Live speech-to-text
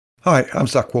Hi, I'm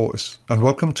Zach Waters, and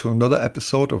welcome to another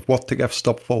episode of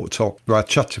WTF-STOP Photo Talk, where I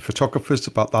chat to photographers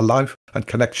about their life and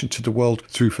connection to the world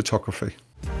through photography.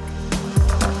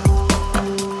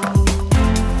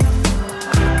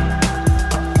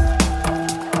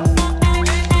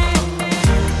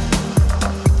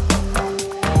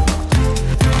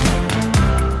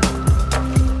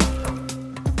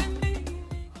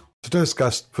 Today's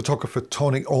guest, photographer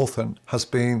Tony Othen, has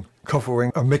been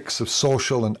covering a mix of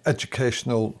social and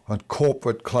educational and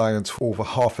corporate clients for over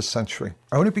half a century.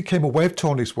 I only became aware of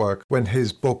Tony's work when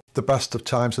his book, The Best of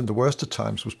Times and the Worst of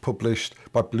Times, was published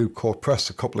by Blue Coat Press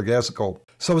a couple of years ago.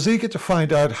 So I was eager to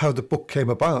find out how the book came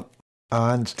about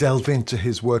and delve into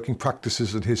his working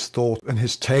practices and his thought and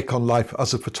his take on life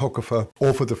as a photographer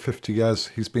over the 50 years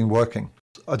he's been working.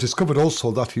 I discovered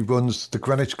also that he runs the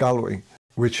Greenwich Gallery,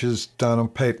 which is down on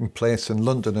Peyton Place in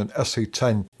London in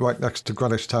SE10, right next to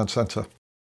Greenwich Town Centre.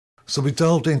 So we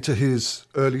delved into his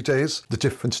early days, the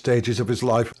different stages of his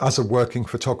life as a working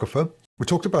photographer. We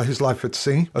talked about his life at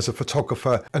sea as a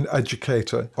photographer and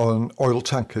educator on oil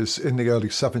tankers in the early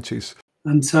 70s.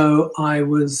 And so I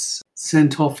was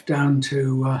sent off down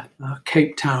to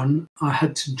Cape Town. I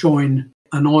had to join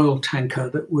an oil tanker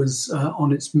that was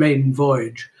on its maiden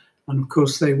voyage. And of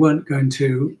course, they weren't going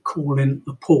to call in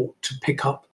the port to pick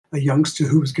up a youngster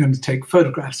who was going to take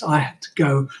photographs. I had to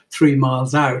go 3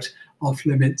 miles out off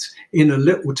limits in a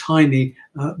little tiny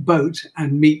boat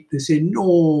and meet this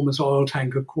enormous oil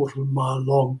tanker, 1/4 of a mile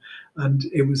long. And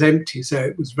it was empty, so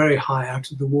it was very high out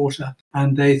of the water.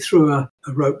 And they threw a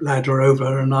rope ladder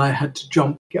over, and I had to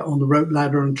jump, get on the rope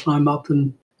ladder and climb up.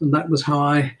 And that was how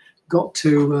I got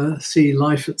to see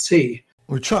life at sea.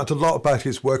 We chatted a lot about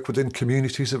his work within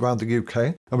communities around the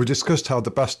UK, and we discussed how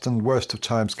the best and worst of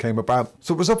times came about.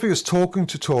 So it was obvious talking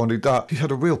to Tony that he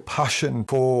had a real passion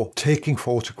for taking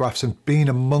photographs and being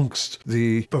amongst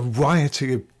the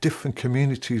variety of different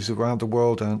communities around the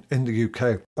world and in the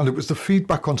UK. And it was the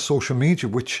feedback on social media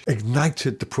which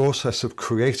ignited the process of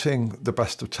creating the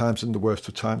best of times and the worst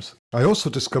of times. I also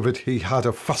discovered he had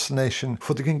a fascination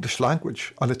for the English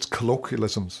language and its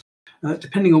colloquialisms.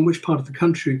 Depending on which part of the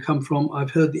country you come from,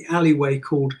 I've heard the alleyway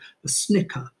called the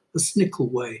Snicker, the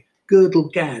Snickle Way, Girdle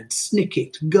Gad,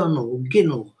 Snicket, Gunnel,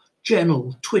 Ginnel,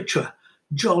 Gennel, Twitcher,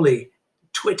 Jolly,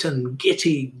 Twitten,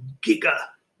 Gitty,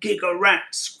 Gigger Rat,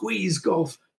 Squeeze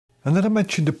Golf. And then I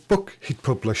mentioned a book he'd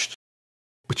published,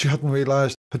 which you hadn't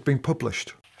realised had been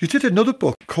published. You did another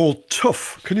book called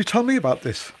Tough. Can you tell me about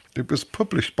this? It was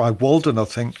published by Walden, I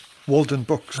think. Walden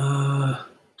Books.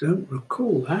 Don't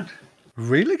recall that.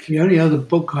 Really? The only other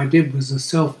book I did was a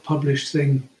self-published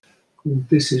thing called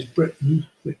This Is Britain,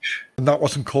 which... And that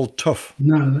wasn't called Tough?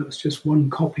 No, that was just one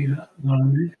copy that I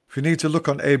made. If you need to look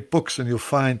on Abe Books and you'll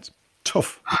find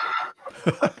Tough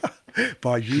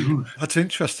by you. That's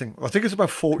interesting. I think it's about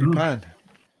 £40.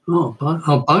 Oh,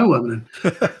 I'll buy one then.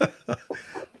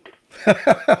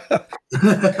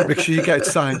 Make sure you get it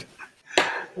signed.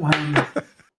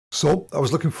 So I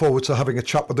was looking forward to having a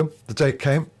chat with him. The day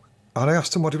came. And I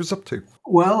asked him what he was up to.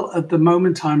 Well, at the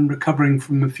moment, I'm recovering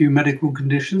from a few medical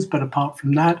conditions. But apart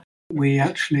from that, we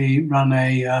actually run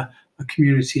a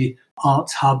community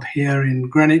arts hub here in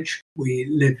Greenwich. We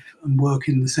live and work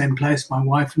in the same place, my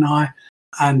wife and I.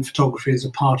 And photography is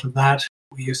a part of that.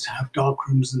 We used to have dark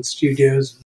rooms and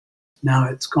studios. Now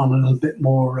it's gone a little bit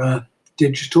more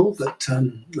digital, but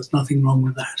there's nothing wrong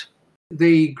with that.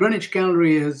 The Greenwich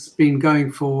Gallery has been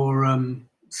going for...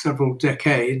 several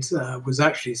decades, was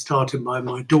actually started by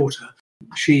my daughter.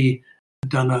 She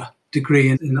had done a degree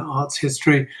in arts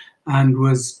history and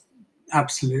was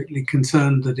absolutely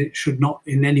concerned that it should not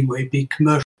in any way be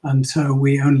commercial. And so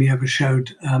we only ever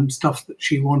showed stuff that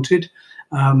she wanted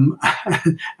and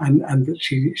that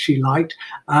she liked.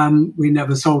 We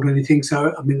never sold anything.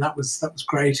 So, I mean, that was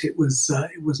great. It was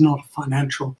not a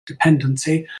financial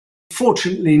dependency.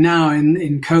 Fortunately, now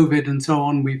in COVID and so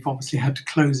on, we've obviously had to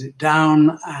close it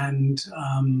down, and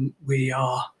we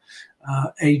are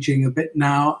aging a bit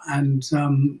now, and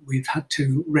we've had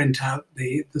to rent out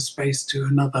the space to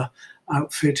another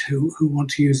outfit who want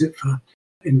to use it for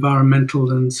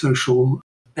environmental and social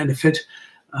benefit.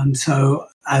 And so,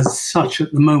 as such,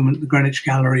 at the moment, the Greenwich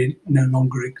Gallery no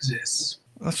longer exists.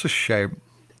 That's a shame.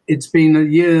 It's been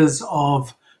years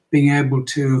of being able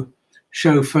to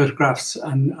show photographs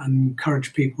and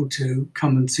encourage people to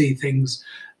come and see things,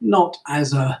 not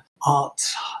as a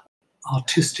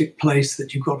artistic place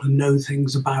that you've got to know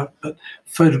things about, but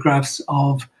photographs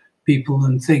of people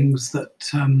and things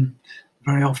that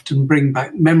very often bring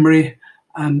back memory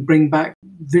and bring back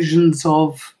visions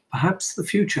of perhaps the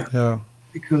future. Yeah.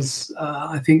 Because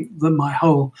I think that my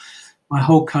whole my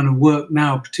whole kind of work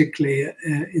now, particularly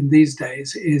in these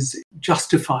days, is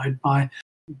justified by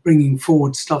bringing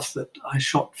forward stuff that I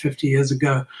shot 50 years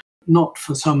ago, not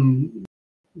for some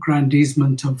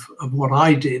grandizement of what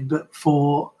I did, but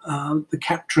for the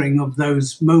capturing of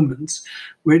those moments,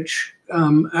 which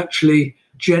actually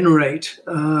generate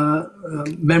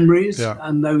memories,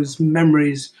 and those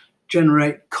memories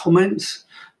generate comments,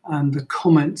 and the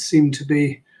comments seem to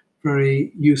be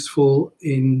very useful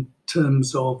in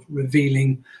terms of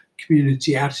revealing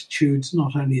community attitudes,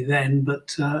 not only then,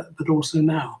 but also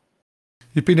now.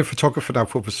 You've been a photographer now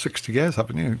for over 60 years,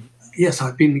 haven't you? Yes,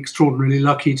 I've been extraordinarily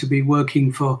lucky to be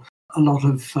working for a lot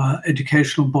of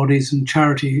educational bodies and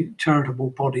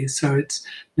charitable bodies. So it's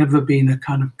never been a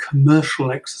kind of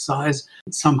commercial exercise.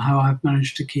 Somehow I've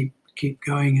managed to keep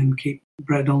going and keep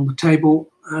bread on the table.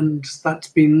 And that's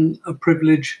been a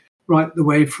privilege right the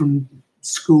way from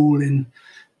school.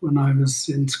 When I was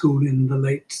in school in the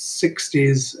late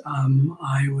 60s,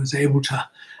 I was able to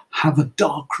have a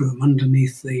dark room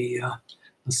underneath the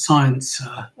science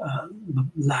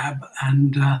lab,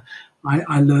 and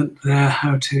I learnt there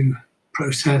how to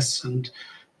process and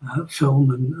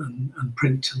film and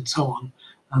print and so on,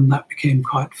 and that became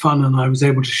quite fun, and I was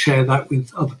able to share that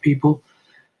with other people.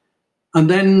 And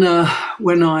then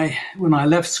when I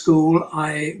left school,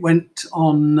 I went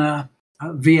on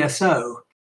VSO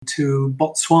to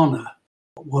Botswana.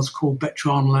 It was called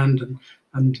Bechuanaland,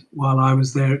 and while I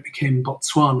was there, it became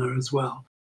Botswana as well.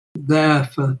 There,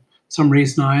 for some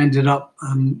reason, I ended up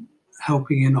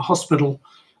helping in a hospital,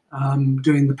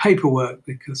 doing the paperwork,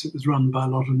 because it was run by a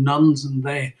lot of nuns, and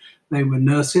they were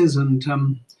nurses, and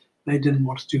they didn't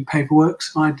want to do paperwork,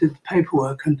 so I did the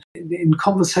paperwork. And in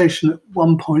conversation at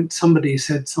one point, somebody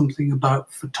said something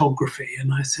about photography,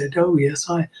 and I said, "Oh yes,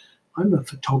 I'm a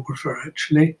photographer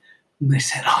actually." And they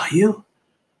said, "Are you?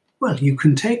 Well, you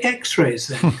can take X-rays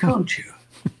then, can't you?"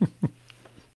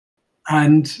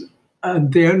 And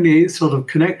the only sort of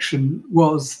connection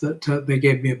was that they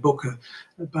gave me a book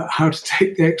about how to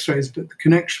take the X-rays, but the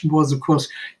connection was, of course,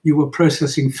 you were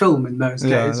processing film in those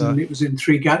days, and it was in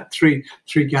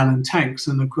three-gallon tanks,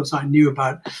 and of course I knew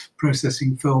about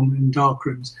processing film in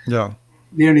darkrooms. Yeah.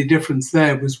 The only difference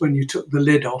there was when you took the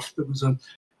lid off, there was a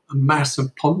mass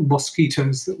of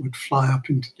mosquitoes that would fly up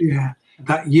into the air.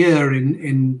 That year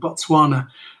in Botswana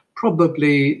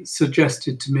probably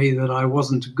suggested to me that I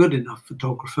wasn't a good enough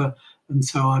photographer, and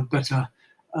so I'd better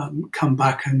come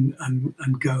back and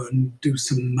go and do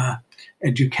some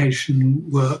education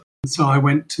work. So I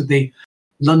went to the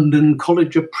London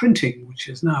College of Printing, which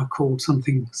is now called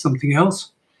something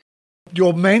else.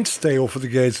 Your mainstay over the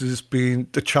years has been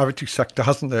the charity sector,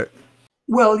 hasn't it?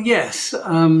 Well, yes.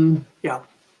 Yeah.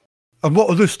 And what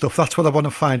other stuff? That's what I want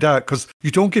to find out, because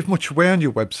you don't give much away on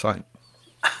your website.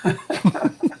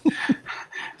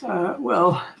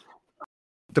 Well,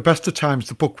 The Best of Times,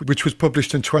 the book, which was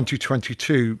published in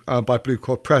 2022 by Blue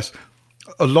Coat Press,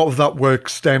 a lot of that work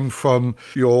stemmed from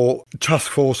your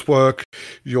task force work,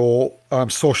 your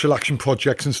social action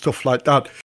projects and stuff like that.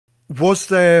 Was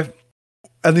there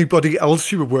anybody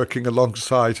else you were working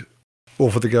alongside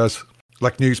over the years,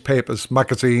 like newspapers,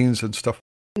 magazines and stuff?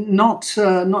 Not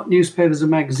newspapers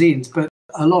and magazines, but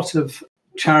a lot of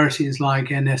charities like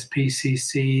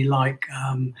NSPCC, like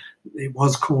it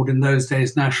was called in those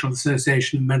days National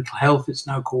Association of Mental Health. It's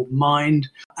now called Mind.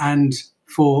 And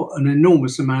for an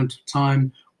enormous amount of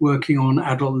time working on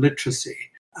adult literacy.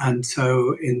 And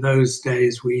so in those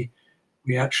days, we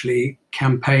actually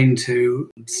campaigned to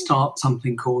start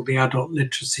something called the Adult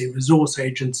Literacy Resource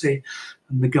Agency,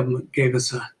 and the government gave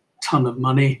us a ton of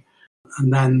money.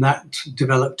 And then that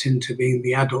developed into being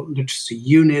the Adult Literacy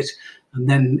Unit, and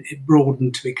then it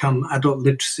broadened to become Adult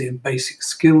Literacy and Basic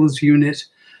Skills Unit,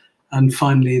 and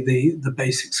finally the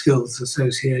Basic Skills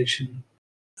Association.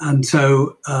 And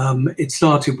so it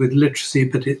started with literacy,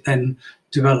 but it then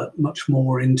developed much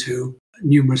more into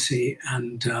numeracy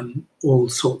and all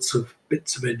sorts of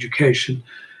bits of education.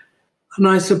 And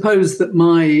I suppose that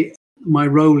my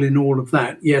role in all of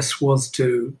that, yes, was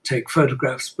to take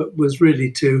photographs, but was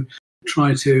really to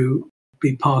try to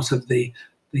be part of the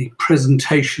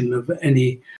presentation of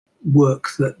any work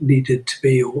that needed to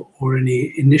be, or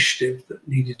any initiative that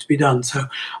needed to be done. So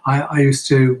I used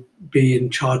to be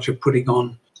in charge of putting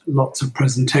on lots of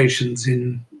presentations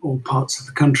in all parts of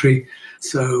the country.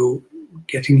 So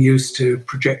getting used to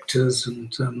projectors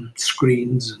and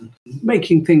screens and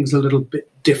making things a little bit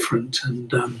different,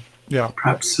 and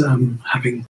perhaps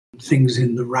having things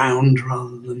in the round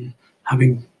rather than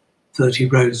having 30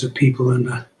 rows of people and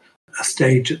a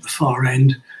stage at the far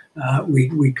end.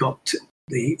 We got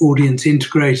the audience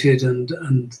integrated,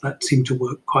 and that seemed to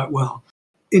work quite well.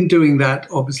 in doing that,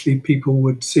 obviously, people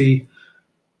would see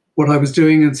what I was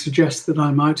doing and suggest that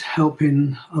I might help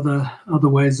in other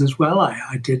ways as well.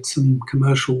 I did some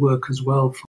commercial work as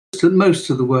well. Most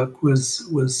of the work was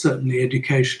certainly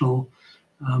educational,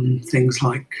 things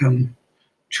like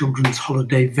Children's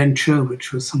Holiday Venture,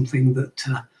 which was something that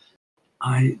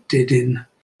I did in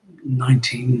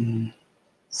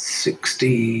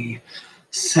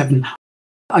 1967.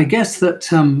 I guess that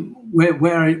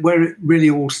where it really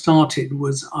all started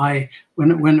was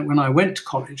when I went to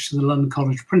college, to the London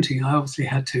College of Printing, I obviously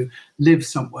had to live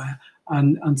somewhere,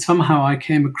 and somehow I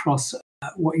came across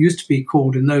what used to be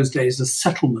called in those days a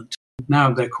settlement.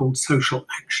 Now they're called social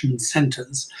action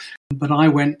centres. But I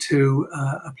went to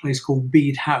a place called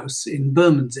Bede House in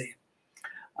Bermondsey.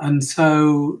 And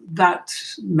so that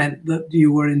meant that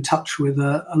you were in touch with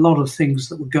a lot of things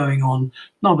that were going on,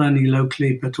 not only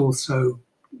locally, but also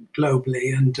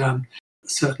globally. And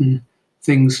certain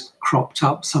things cropped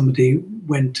up. Somebody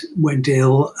went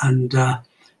ill, and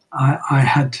I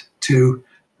had to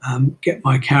get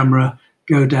my camera,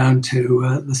 go down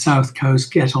to the south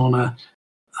coast, get on a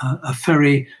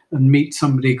ferry and meet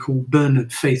somebody called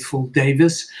Bernard Faithful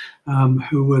Davis,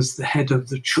 who was the head of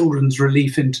the Children's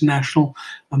Relief International.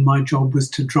 And my job was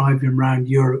to drive him around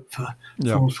Europe for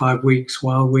 4 or 5 weeks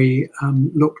while we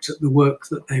looked at the work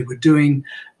that they were doing,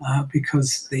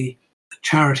 because the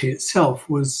charity itself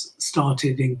was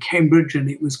started in Cambridge, and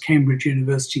it was Cambridge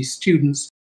University students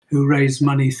who raised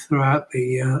money throughout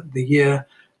the year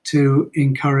to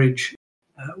encourage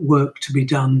work to be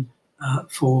done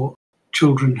for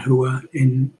children who were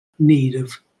in need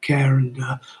of care and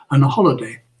a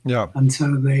holiday. Yeah. And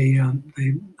so they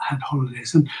had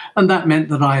holidays. And that meant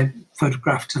that I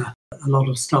photographed a lot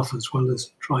of stuff as well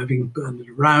as driving Bernard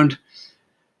around.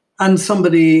 And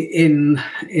somebody in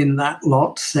that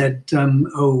lot said,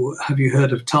 oh, have you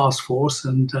heard of Task Force?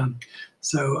 And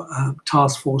so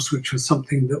Task Force, which was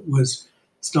something that was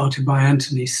started by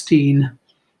Anthony Steen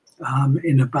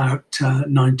in about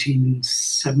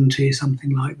 1970,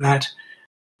 something like that.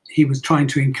 He was trying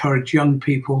to encourage young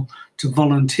people to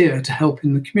volunteer to help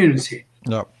in the community.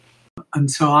 Yeah. And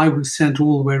so I was sent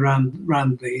all the way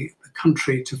around the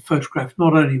country to photograph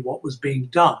not only what was being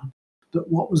done, but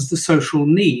what was the social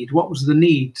need? What was the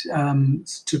need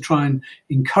to try and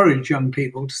encourage young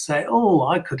people to say, oh,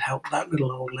 I could help that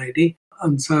little old lady.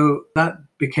 And so that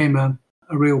became a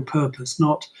real purpose,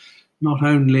 not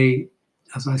only,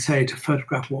 as I say, to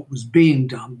photograph what was being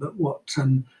done, but what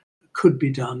could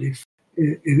be done if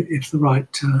the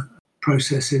right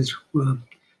processes were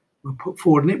put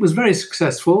forward. And it was very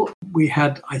successful. We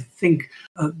had, I think,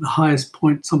 at the highest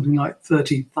point, something like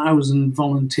 30,000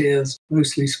 volunteers,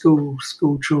 mostly school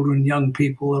children, young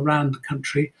people around the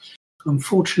country.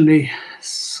 Unfortunately,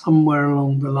 somewhere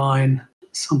along the line,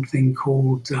 something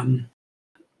called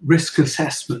risk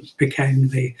assessment became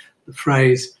the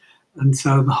phrase. And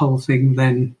so the whole thing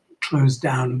then closed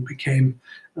down and became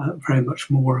very much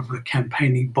more of a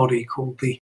campaigning body called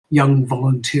the Young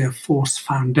Volunteer Force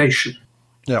Foundation.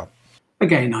 Yeah.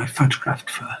 Again, I photographed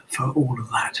for all of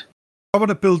that. I want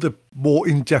to build a more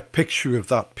in-depth picture of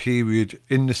that period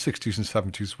in the 60s and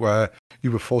 70s where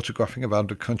you were photographing around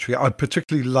the country. I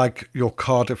particularly like your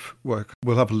Cardiff work.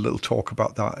 We'll have a little talk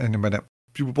about that in a minute.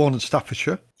 You were born in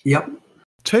Staffordshire. Yep.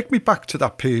 Take me back to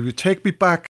that period. Take me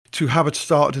back to how it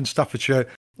started in Staffordshire,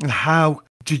 and how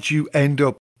did you end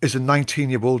up as a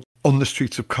 19-year-old on the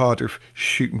streets of Cardiff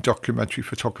shooting documentary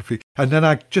photography? And then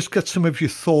I just get some of your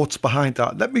thoughts behind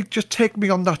that. Take me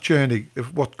on that journey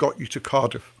of what got you to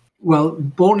Cardiff. Well,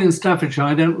 born in Staffordshire,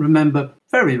 I don't remember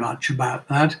very much about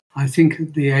that. I think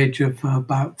at the age of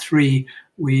about 3,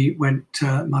 we went,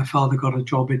 my father got a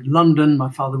job in London.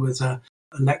 My father was a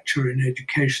lecturer in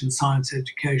education, science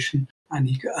education, and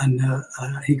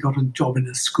he got a job in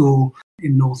a school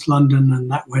in North London, and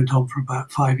that went on for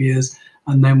about 5 years.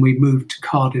 And then we moved to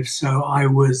Cardiff. So I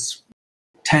was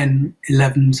 10,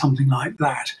 11, something like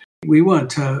that. We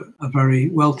weren't a very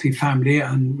wealthy family,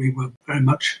 and we were very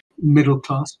much middle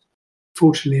class.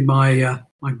 Fortunately, my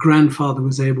grandfather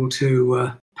was able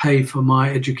to pay for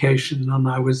my education, and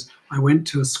I went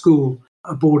to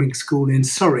a boarding school in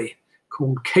Surrey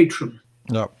called Caterham.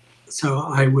 No. So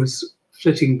I was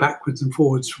flitting backwards and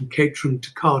forwards from Caterham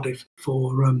to Cardiff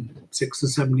for 6 or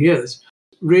 7 years.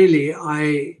 Really,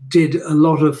 I did a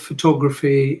lot of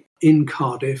photography in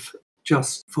Cardiff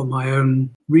just for my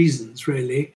own reasons,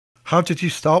 really. How did you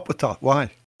start with that? Why?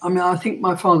 I mean, I think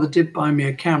my father did buy me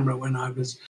a camera when I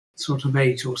was sort of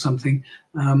 8 or something,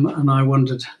 and I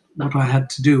wondered what I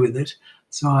had to do with it.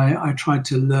 So I tried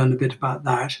to learn a bit about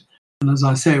that. And as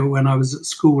I say, when I was at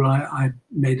school, I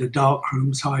made a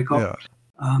darkroom, so I got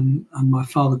And my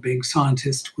father, being a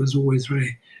scientist, was always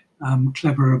very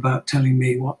clever about telling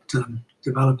me what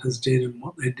developers did and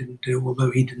what they didn't do,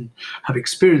 although he didn't have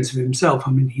experience of it himself.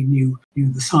 I mean, he knew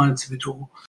the science of it all.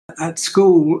 At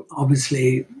school,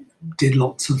 obviously, did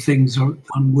lots of things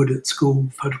one would at school,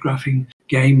 photographing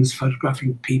games,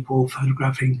 photographing people,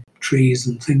 photographing trees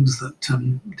and things that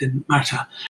didn't matter.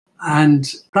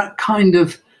 And that kind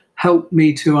of helped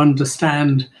me to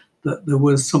understand that there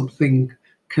was something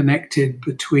connected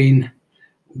between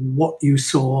what you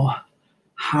saw,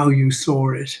 how you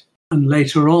saw it. And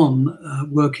later on,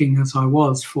 working as I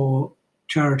was for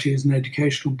charities and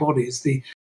educational bodies, the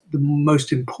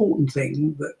most important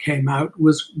thing that came out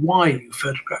was why you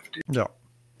photographed it. Yeah.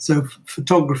 So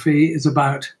photography is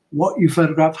about what you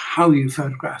photograph, how you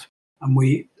photograph. And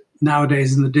we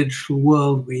nowadays in the digital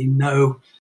world, we know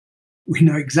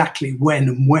exactly when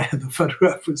and where the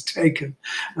photograph was taken.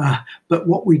 But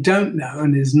what we don't know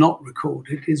and is not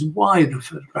recorded is why the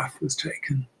photograph was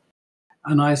taken.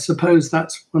 And I suppose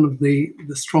that's one of the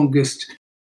strongest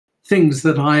things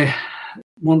that I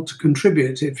want to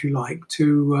contribute, if you like,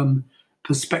 to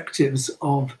perspectives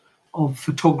of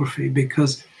photography,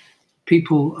 because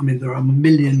people, I mean, there are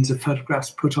millions of photographs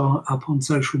put up on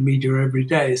social media every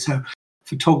day. So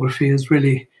photography has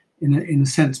really, in a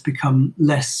sense, become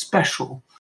less special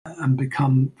and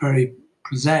become very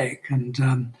prosaic.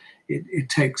 And it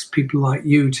takes people like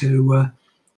you to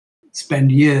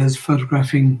spend years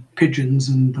photographing pigeons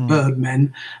and the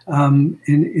birdmen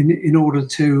in order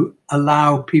to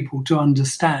allow people to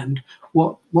understand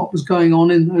what was going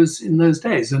on in those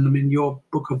days. And I mean, your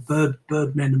book of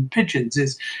birdmen and pigeons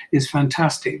is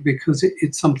fantastic, because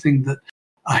it's something that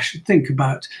I should think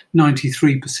about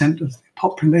 93% of the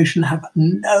population have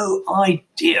no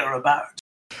idea about.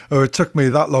 Oh, it took me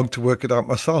that long to work it out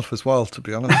myself as well, to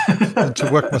be honest, and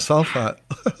to work myself out.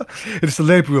 It's a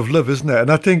labour of love, isn't it?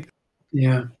 And I think,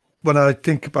 yeah, when I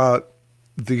think about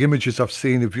the images I've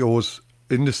seen of yours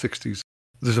in the 60s,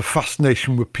 there's a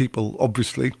fascination with people,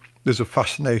 obviously. There's a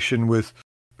fascination with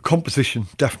composition,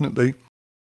 definitely.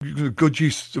 Good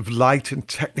use of light and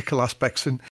technical aspects.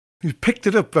 And you picked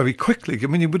it up very quickly. I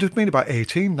mean, you would have been about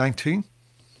 18, 19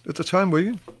 at the time, were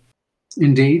you?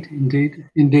 Indeed,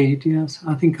 yes.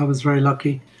 I think I was very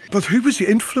lucky. But who was your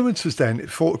influences then,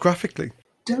 photographically?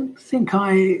 Don't think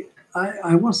I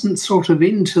wasn't sort of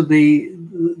into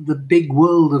the big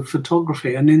world of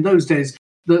photography. And in those days,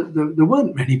 there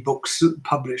weren't many books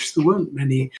published.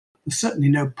 There's certainly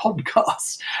no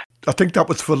podcasts. I think that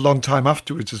was for a long time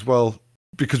afterwards as well,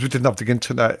 because we didn't have the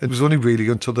internet. It was only really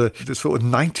until the sort of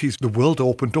 90s, the world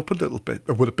opened up a little bit,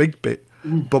 or a big bit.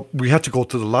 But we had to go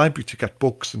to the library to get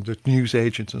books and the news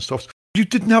agents and stuff. You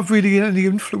didn't have really any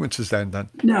influences then?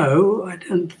 No, I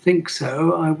don't think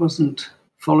so. I wasn't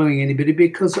following anybody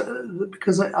because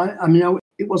I mean,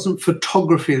 it wasn't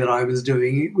photography that I was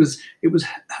doing. It was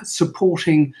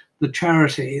supporting the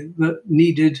charity that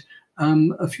needed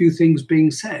a few things being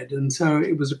said. And so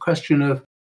it was a question of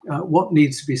what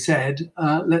needs to be said.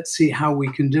 Let's see how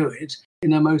we can do it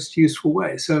in a most useful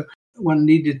way. So one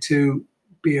needed to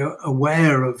be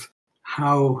aware of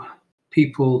how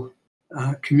people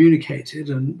communicated.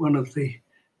 And one of the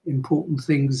important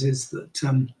things is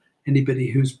that anybody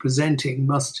who's presenting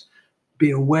must be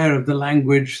aware of the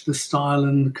language, the style,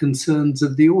 and the concerns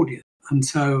of the audience. And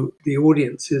so the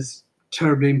audience is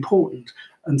terribly important.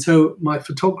 And so my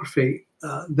photography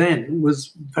then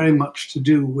was very much to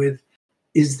do with,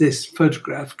 is this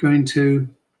photograph going to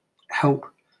help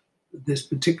this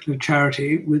particular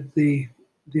charity with the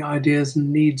ideas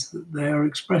and needs that they are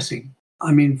expressing?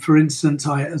 I mean, for instance,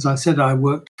 as I said, I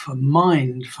worked for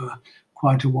Mind for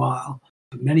quite a while,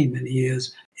 for many, many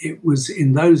years. It was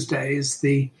in those days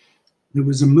there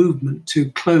was a movement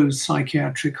to close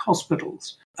psychiatric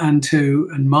hospitals, and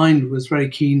Mind was very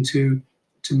keen to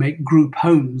make group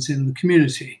homes in the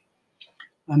community.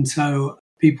 And so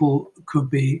people could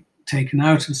be taken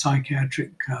out of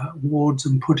psychiatric wards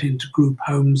and put into group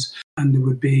homes, and there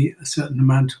would be a certain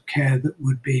amount of care that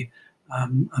would be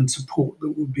and support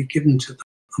that would be given to them.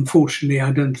 Unfortunately,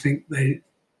 I don't think they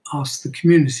asked the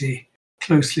community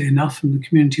closely enough, and the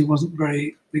community wasn't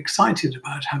very excited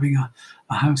about having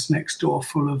a house next door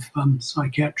full of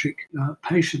psychiatric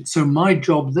patients. So my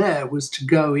job there was to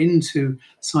go into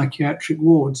psychiatric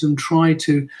wards and try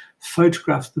to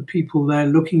photograph the people there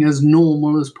looking as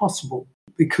normal as possible,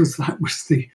 because that was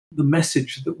the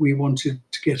message that we wanted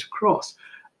to get across.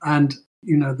 And,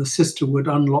 you know, the sister would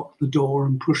unlock the door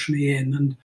and push me in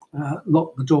and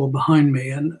lock the door behind me,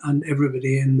 and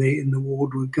everybody in the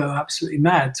ward would go absolutely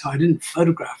mad. So I didn't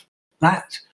photograph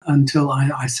that until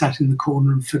I sat in the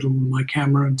corner and fiddled with my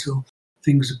camera until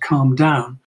things had calmed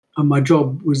down. And my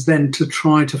job was then to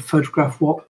try to photograph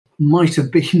what might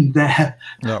have been there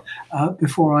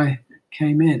before I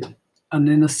came in. And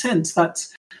in a sense,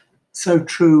 that's so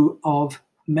true of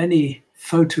many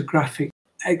photographic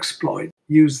exploits.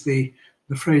 Use the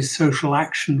phrase social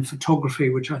action photography,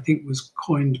 which I think was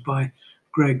coined by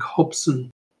Greg Hobson,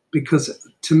 because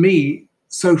to me,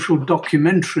 social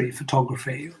documentary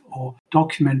photography or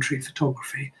documentary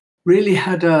photography really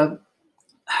had a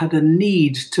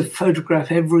need to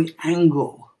photograph every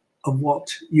angle of what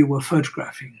you were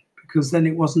photographing, because then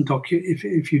it wasn't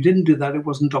if you didn't do that, it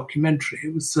wasn't documentary,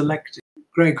 it was selective.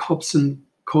 Greg Hobson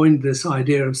coined this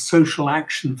idea of social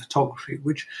action photography,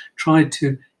 which tried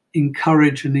to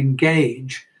encourage and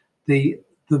engage the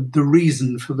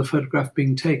reason for the photograph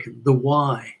being taken, the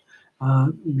why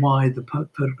the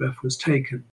photograph was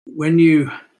taken. When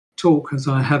you talk, as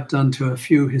I have done, to a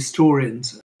few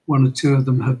historians, one or two of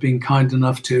them have been kind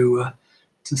enough to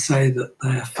say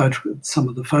that some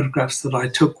of the photographs that I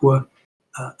took were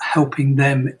helping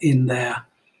them in their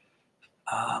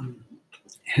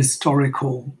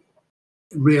historical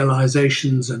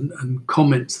realizations and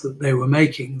comments that they were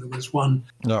making. There was one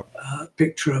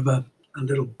picture of a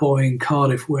little boy in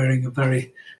Cardiff wearing a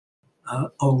very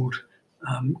old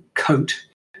coat,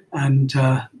 and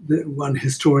one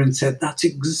historian said that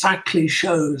exactly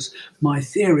shows my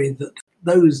theory that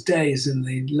those days in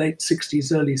the late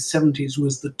 60s, early 70s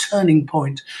was the turning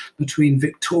point between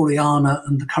Victoriana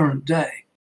and the current day.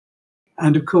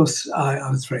 And of course,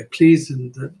 I was very pleased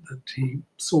and that he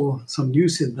saw some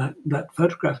use in that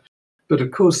photograph. But of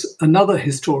course, another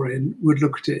historian would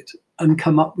look at it and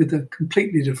come up with a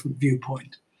completely different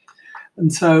viewpoint.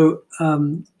 And so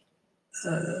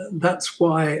that's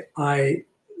why I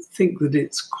think that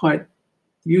it's quite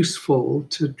useful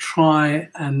to try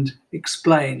and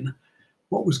explain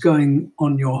what was going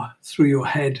on through your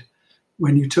head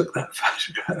when you took that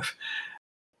photograph.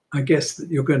 I guess that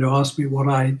you're going to ask me what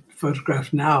I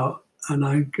photograph now, and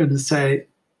I'm going to say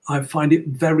I find it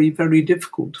very, very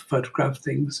difficult to photograph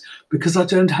things because I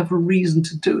don't have a reason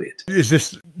to do it. Is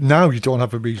this now you don't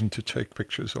have a reason to take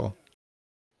pictures, or?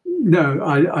 No,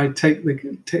 I take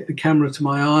the camera to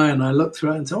my eye and I look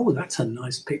through it and say, oh, that's a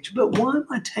nice picture, but why am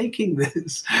I taking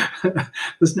this?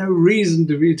 There's no reason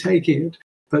to be taking it.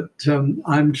 But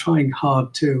I'm trying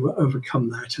hard to overcome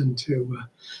that and to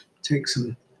take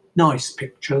some nice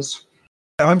pictures.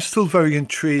 I'm still very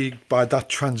intrigued by that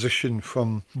transition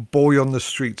from boy on the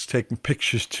streets taking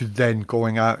pictures to then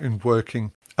going out and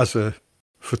working as a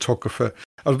photographer.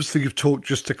 Obviously, you've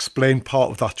just explained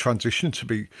part of that transition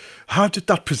to me. How did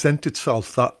that present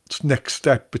itself, that next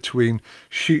step between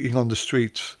shooting on the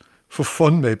streets for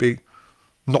fun, maybe,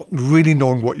 not really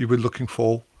knowing what you were looking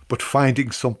for, but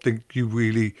finding something you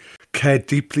really cared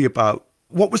deeply about?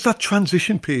 What was that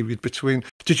transition period between?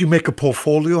 Did you make a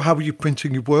portfolio? How were you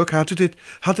printing your work? How did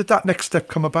that next step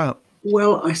come about?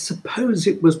 Well, I suppose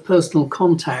it was personal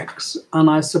contacts, and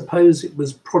I suppose it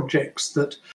was projects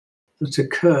that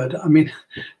occurred. I mean,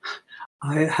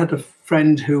 I had a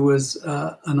friend who was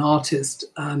an artist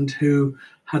and who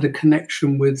had a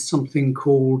connection with something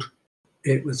called,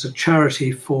 it was a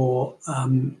charity for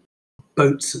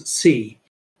boats at sea.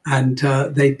 And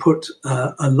they put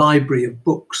a library of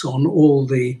books on all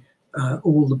the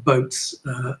boats,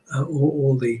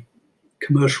 all the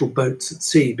commercial boats at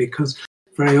sea, because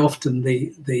very often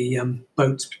the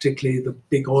boats, particularly the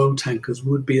big oil tankers,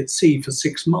 would be at sea for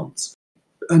 6 months,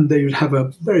 and they would have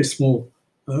a very small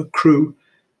crew,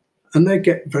 and they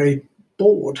get very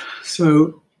bored.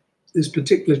 So this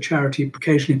particular charity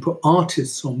occasionally put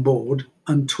artists on board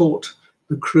and taught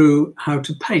the crew how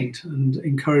to paint and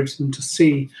encourage them to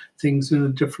see things in a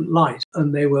different light.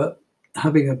 And they were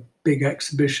having a big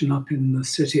exhibition up in the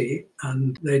city,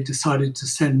 and they decided to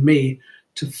send me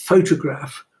to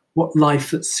photograph what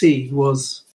life at sea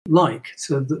was like,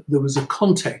 so that there was a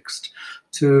context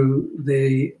to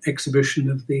the exhibition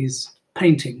of these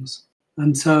paintings.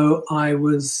 And so I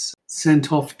was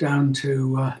sent off down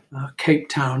to Cape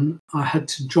Town. I had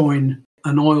to join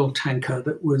an oil tanker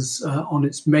that was on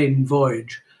its maiden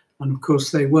voyage. And of course,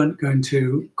 they weren't going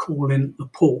to call in the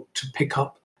port to pick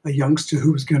up a youngster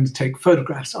who was going to take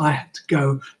photographs. I had to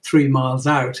go 3 miles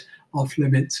out off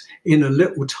limits in a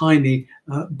little tiny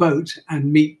boat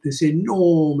and meet this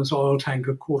enormous oil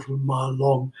tanker, 1/4 mile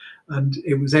long. And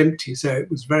it was empty, so it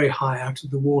was very high out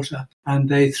of the water. And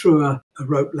they threw a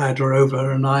rope ladder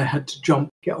over, and I had to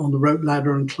get on the rope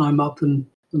ladder and climb up. And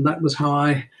that was how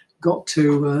I got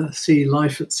to see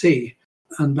life at sea.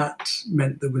 And that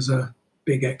meant there was a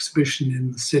big exhibition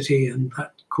in the city, and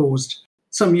that caused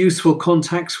some useful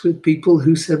contacts with people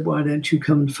who said, why don't you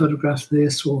come and photograph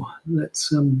this, or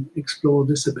let's explore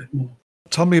this a bit more.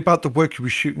 Tell me about the work you were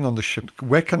shooting on the ship.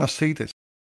 Where can I see this?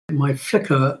 My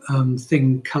Flickr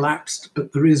thing collapsed,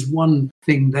 but there is one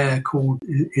thing there called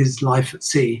Is Life at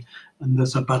Sea, and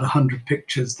there's about 100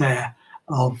 pictures there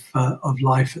of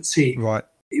life at sea. Right.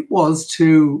 It was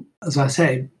to, as I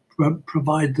say,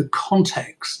 provide the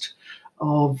context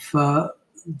of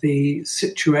the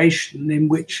situation in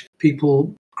which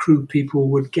crew people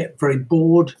would get very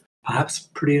bored, perhaps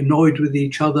pretty annoyed with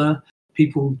each other.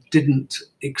 People didn't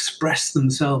express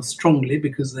themselves strongly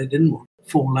because they didn't want to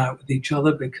fall out with each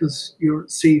other, because you're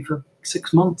at sea for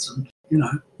 6 months and you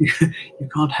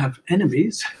can't have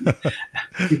enemies.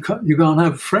 you can't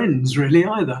have friends really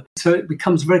either. So it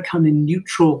becomes a very kind of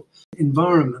neutral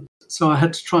environment. So I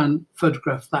had to try and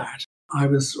photograph that. I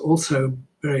was also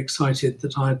very excited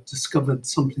that I had discovered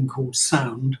something called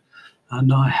sound,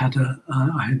 and I had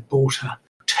bought a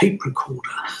tape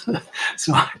recorder.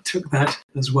 So I took that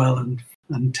as well and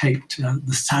taped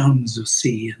the sounds of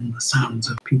sea and the sounds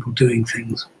of people doing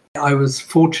things. I was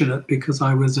fortunate because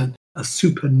I was a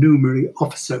supernumerary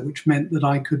officer, which meant that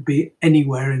I could be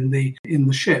anywhere in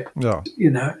the ship. Yeah.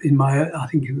 In I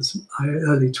think it was my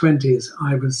early 20s,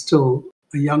 I was still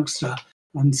a youngster,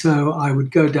 and so I would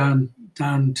go down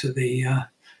to the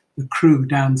crew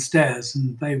downstairs,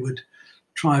 and they would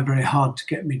try very hard to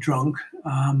get me drunk,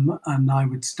 and I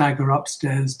would stagger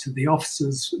upstairs to the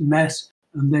officers' mess,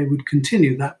 and they would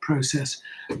continue that process.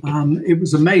 It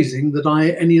was amazing that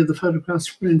any of the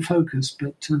photographs were in focus,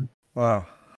 but wow,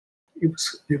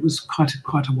 it was quite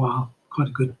a while, quite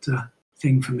a good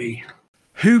thing for me.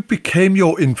 Who became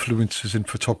your influences in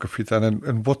photography then,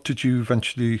 and what did you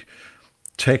eventually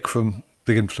take from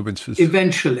the influences?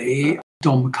 Eventually,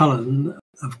 Don McCullum,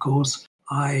 of course.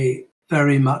 I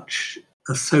very much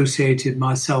associated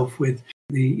myself with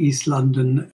the East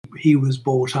London. He was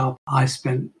brought up. I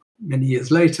spent many years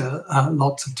later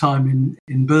lots of time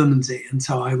in Bermondsey, and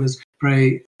so I was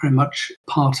very much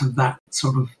part of that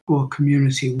sort of poor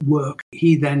community work.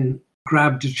 He then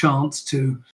grabbed a chance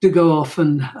to go off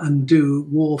and do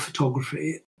war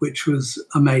photography, which was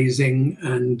amazing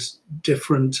and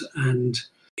different, and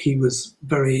he is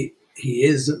very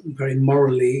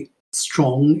morally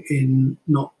strong in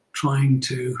not trying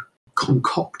to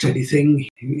concoct anything.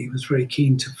 He was very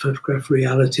keen to photograph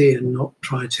reality and not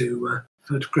try to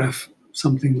photograph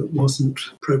something that wasn't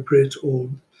appropriate or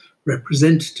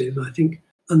representative, I think.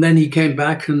 And then he came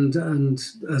back and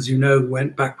as you know,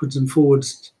 went backwards and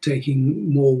forwards,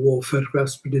 taking more war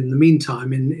photographs. But in the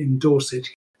meantime, in Dorset,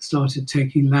 started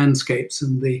taking landscapes,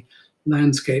 and the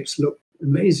landscapes looked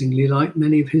amazingly like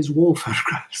many of his war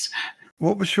photographs.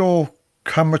 What was your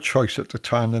camera choice at the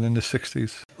time then in the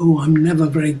 60s? Oh, I'm never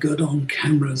very good on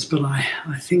cameras, but I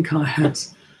think I had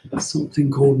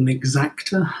something called an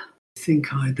Exacta. I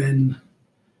think I then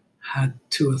had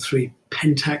 2 or 3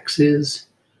 Pentaxes,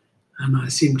 and I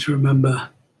seem to remember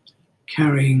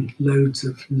carrying loads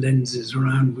of lenses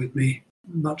around with me.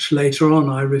 Much later on,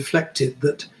 I reflected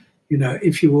that,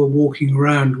 if you were walking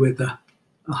around with a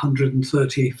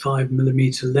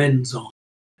 135mm lens on,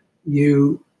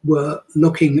 you were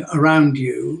looking around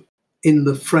you in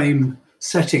the frame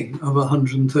setting of a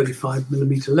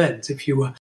 135mm lens. If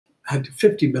you had a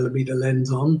 50mm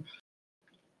lens on,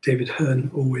 David Hearn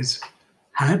always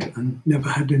had and never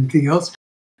had anything else,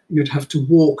 you'd have to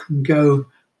walk and go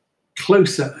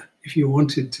closer if you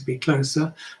wanted to be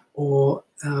closer, or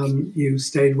you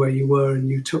stayed where you were and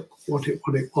you took what it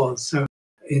was. So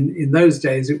in those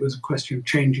days, it was a question of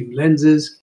changing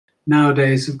lenses.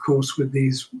 Nowadays, of course, with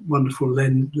these wonderful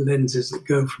lenses that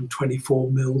go from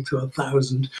 24mm to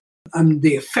 1000, and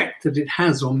the effect that it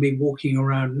has on me walking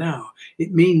around now,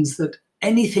 it means that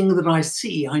anything that I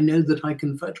see, I know that I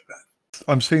can photograph.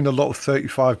 I'm seeing a lot of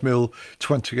 35mm,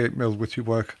 28mm with your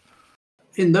work.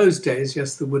 In those days,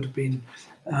 yes, there would have been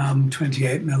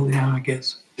 28mm, yeah, I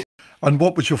guess. And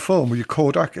what was your film? Were you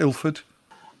Kodak, Ilford?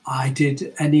 I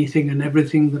did anything and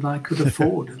everything that I could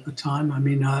afford at the time. I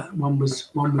mean, one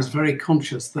was very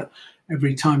conscious that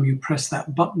every time you press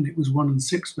that button, it was 1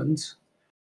 6.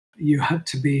 You had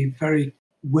to be very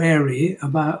wary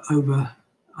about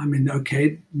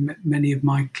many of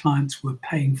my clients were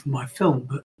paying for my film,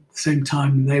 but at the same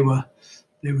time they were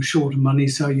short of money,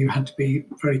 so you had to be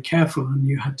very careful, and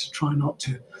you had to try not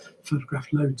to photograph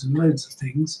loads and loads of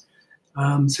things.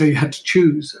 So you had to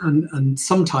choose, and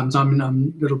sometimes I'm a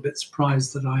little bit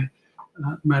surprised that I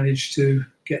managed to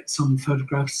get some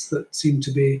photographs that seemed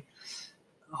to be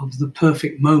of the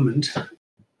perfect moment,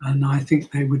 and I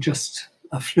think they were just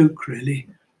a fluke, really.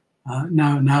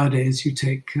 Nowadays you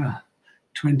take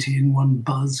 20 in one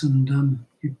buzz and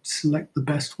you select the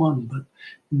best one, but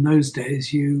in those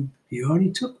days you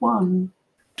only took one.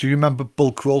 Do you remember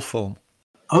bulk roll film?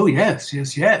 Oh, yes,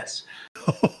 yes, yes.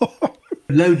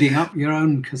 Loading up your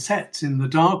own cassettes in the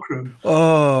darkroom.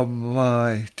 Oh,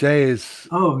 my days.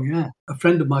 Oh, yeah. A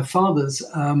friend of my father's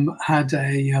had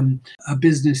a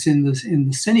business in the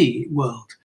cine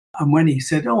world. And when he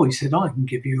said, I can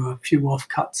give you a few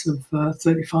offcuts of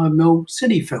 35mm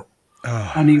cine film.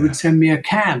 Oh, And he yeah. would send me a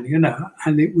can,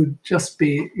 and it would just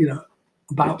be,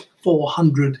 about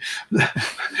 400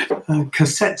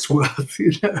 cassettes worth,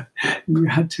 And you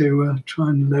had to try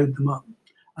and load them up.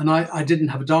 And I didn't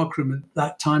have a darkroom at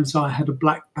that time, so I had a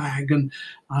black bag, and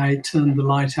I turned the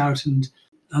light out and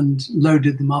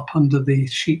loaded them up under the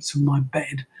sheets of my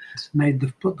bed.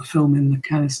 Put the film in the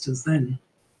canisters then.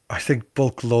 I think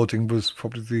bulk loading was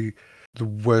probably the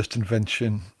worst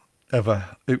invention ever.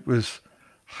 It was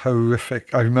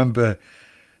horrific. I remember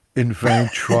in vain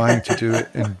trying to do it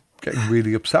and getting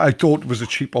really upset. I thought it was a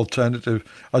cheap alternative,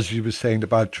 as you were saying,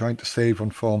 about trying to save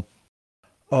on film.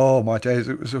 Oh, my days,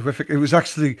 it was horrific. It was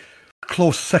actually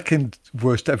close second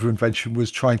worst ever invention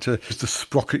was trying to use the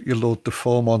sprocket you load the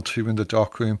film onto in the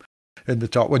darkroom,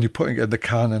 when you're putting it in the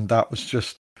can, and that was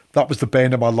the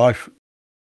bane of my life.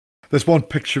 There's one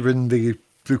picture in the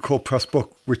Blue Coat Press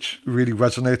book which really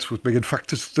resonates with me. In fact,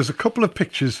 there's a couple of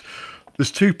pictures.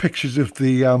 There's two pictures of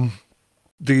the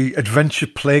adventure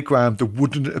playground, the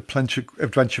wooden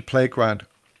adventure playground.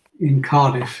 In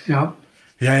Cardiff, yeah.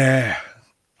 Yeah.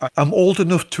 I'm old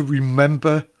enough to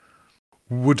remember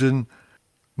wooden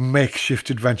makeshift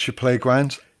adventure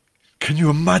playgrounds. Can you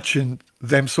imagine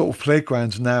them sort of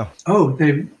playgrounds now? Oh,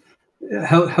 they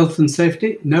health and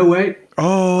safety? No way.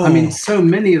 Oh. I mean, so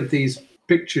many of these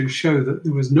pictures show that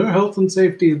there was no health and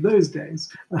safety in those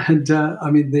days. And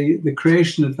I mean, the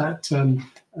creation of that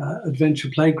adventure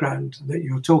playground that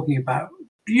you're talking about,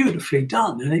 beautifully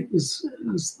done. And it was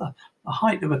the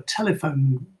height of a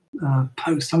telephone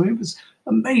post. I mean, it was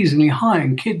amazingly high,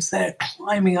 and kids there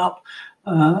climbing up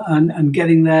and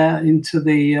getting there into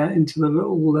the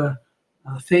little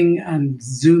thing and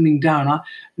zooming down.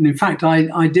 And in fact,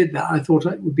 I did that. I thought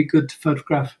it would be good to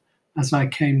photograph as I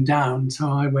came down, so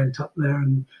I went up there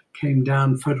and came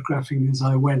down photographing as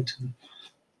I went. And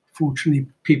fortunately,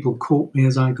 people caught me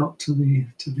as I got to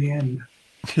the end.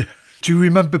 Do you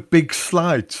remember big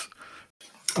slides?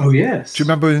 Oh, yes. Do you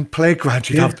remember in playgrounds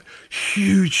you'd have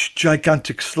huge,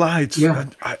 gigantic slides? Yeah.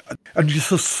 And you're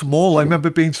so small. I remember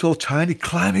being so tiny,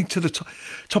 climbing to the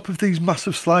top of these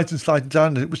massive slides and sliding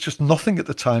down. And it was just nothing at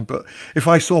the time. But if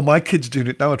I saw my kids doing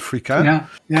it now, I'd freak out.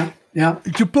 Yeah.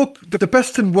 Your book, the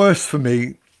best and worst for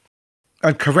me,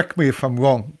 and correct me if I'm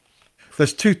wrong,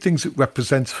 there's two things it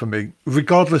represents for me,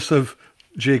 regardless of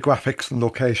geographics and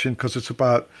location, because it's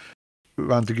about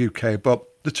around the UK. But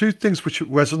the two things which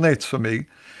resonates for me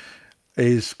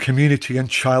is community and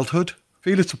childhood. I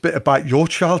feel it's a bit about your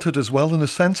childhood as well, in a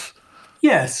sense.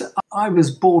 Yes, I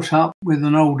was brought up with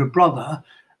an older brother,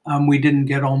 and we didn't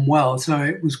get on well. So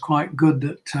it was quite good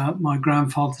that my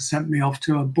grandfather sent me off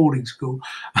to a boarding school.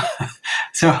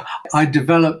 So I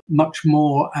developed much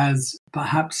more as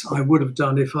perhaps I would have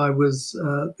done if I was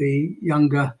the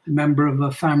younger member of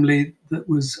a family that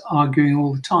was arguing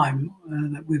all the time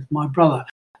with my brother.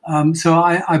 So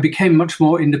I became much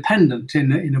more independent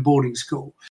in a boarding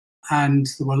school, and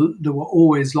there were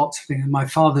always lots of things. My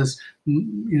father's,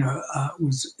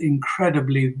 was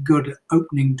incredibly good at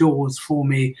opening doors for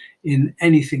me in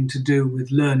anything to do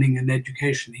with learning and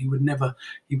education. He would never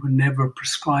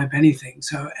prescribe anything.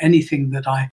 So anything that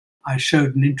I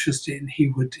showed an interest in, he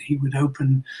would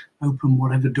open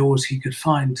whatever doors he could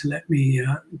find to let me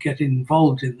get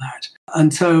involved in that.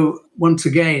 And so once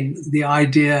again, the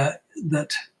idea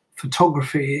that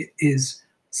photography is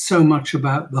so much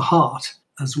about the heart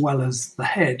as well as the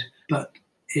head, but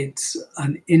it's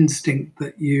an instinct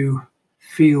that you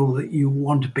feel that you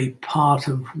want to be part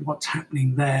of what's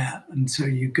happening there. And so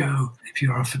you go, if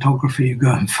you're a photographer, you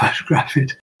go and photograph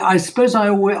it. I suppose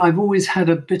I've always had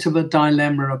a bit of a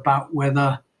dilemma about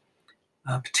whether,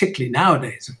 particularly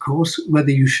nowadays, of course,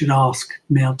 whether you should ask,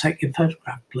 may I take your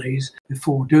photograph, please,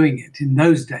 before doing it. In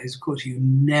those days, of course, you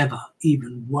never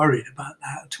even worried about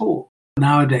that at all.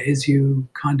 Nowadays, you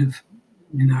kind of,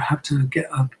 have to get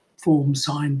a form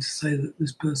signed to say that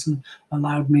this person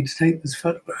allowed me to take this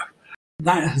photograph.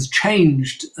 That has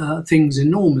changed things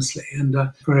enormously, and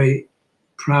very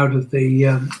proud of the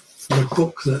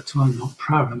book that, well, I'm not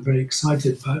proud, I'm very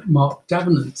excited about Mark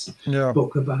Davenant's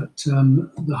book about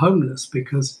the homeless,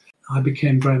 because I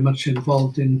became very much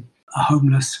involved in a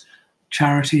homeless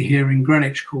charity here in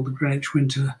Greenwich called the Greenwich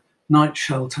Winter Night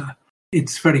Shelter.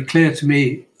 It's very clear to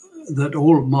me that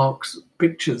all of Mark's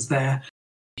pictures there,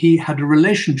 he had a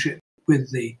relationship with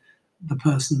the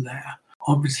person there.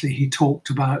 Obviously, he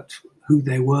talked about who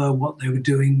they were, what they were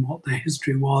doing, what their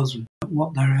history was, and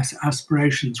what their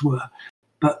aspirations were.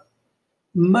 But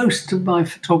most of my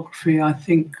photography, I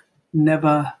think,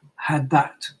 never had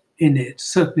that in it.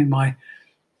 Certainly my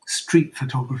street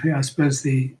photography, I suppose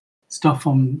the stuff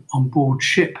on board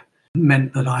ship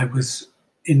meant that I was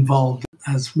involved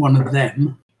as one of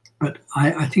them. But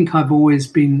I think I've always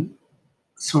been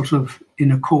sort of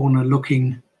in a corner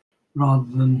looking rather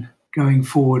than going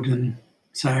forward and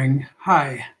saying,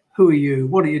 "Hi, who are you?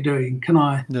 What are you doing? Can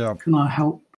I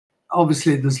help?"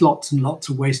 Obviously, there's lots and lots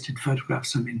of wasted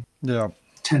photographs. I mean,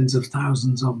 tens of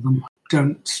thousands of them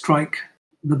don't strike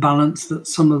the balance that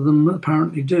some of them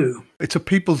apparently do. It's a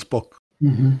people's book.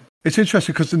 Mm-hmm. It's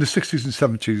interesting because in the 60s and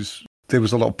 70s, there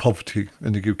was a lot of poverty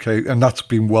in the UK, and that's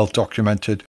been well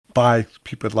documented by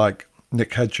people like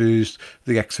Nick Hedges,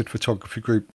 the Exit Photography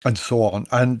Group, and so on.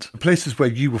 And the places where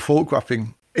you were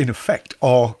photographing, in effect,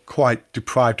 are quite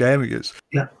deprived areas.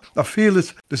 Yeah. I feel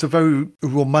there's a very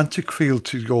romantic feel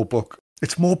to your book.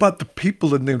 It's more about the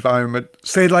people and the environment.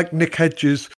 Say like Nick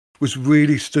Hedges was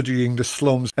really studying the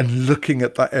slums and looking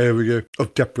at that area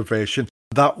of deprivation.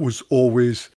 That was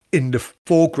always in the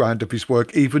foreground of his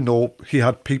work, even though he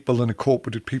had people and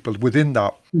incorporated people within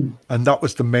that. And that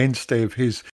was the mainstay of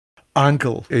his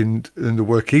angle in the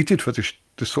work he did for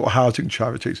the sort of housing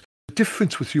charities. The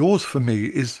difference with yours for me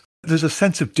is there's a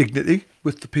sense of dignity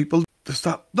with the people. There's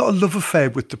that, not a love affair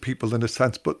with the people in a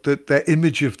sense, but their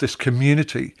image of this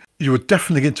community. You were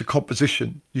definitely into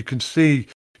composition. You can see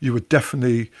you were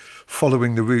definitely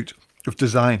following the route of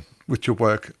design with your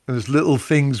work. And there's little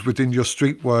things within your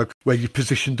street work where you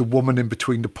positioned the woman in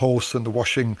between the posts and the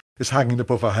washing is hanging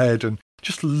above her head, and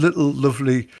just little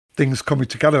lovely things coming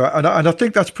together. And I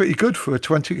think that's pretty good for a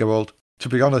 20-year-old, to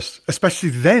be honest,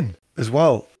 especially then as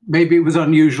well. Maybe it was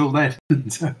unusual then.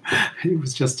 So it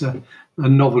was just a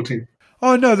novelty.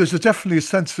 Oh, no, there's definitely a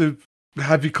sense of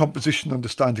heavy composition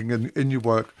understanding in your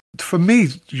work. For me,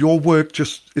 your work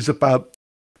just is about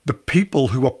the people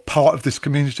who are part of this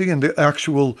community, and the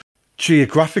actual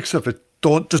geographics of it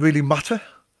doesn't really matter.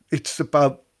 It's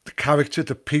about the character,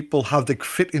 the people, how they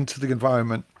fit into the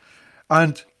environment,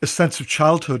 and a sense of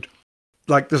childhood.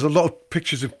 Like there's a lot of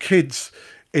pictures of kids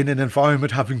in an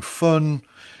environment having fun,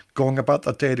 going about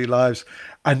their daily lives.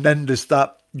 And then there's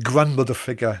that grandmother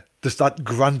figure, there's that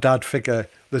granddad figure,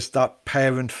 there's that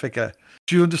parent figure.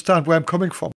 Do you understand where I'm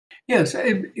coming from? Yes,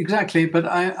 exactly. But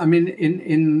I mean,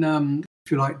 in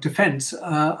if you like, defence.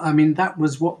 I mean, that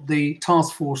was what the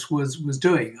task force was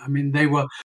doing. I mean, they were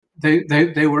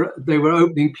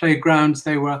opening playgrounds.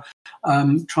 They were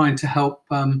trying to help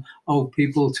old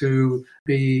people to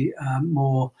be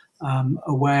more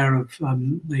aware of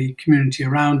the community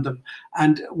around them.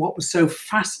 And what was so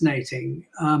fascinating,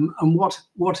 and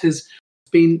what has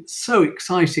been so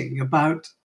exciting about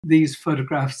these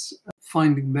photographs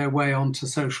finding their way onto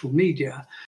social media,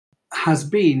 has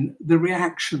been the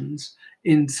reactions.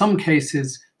 In some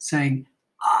cases, saying,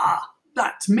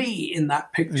 "That's me in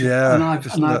that picture." Yeah, and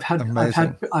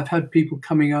I've had people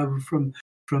coming over from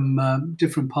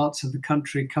different parts of the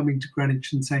country coming to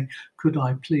Greenwich and saying, "Could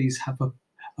I please have a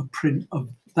print of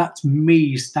that's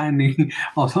me standing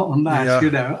on that?" Yeah.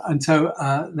 You know, and so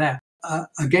there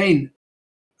again,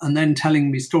 and then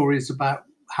telling me stories about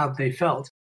how they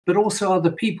felt, but also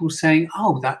other people saying,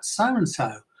 "Oh, that's so and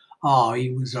so. Oh, he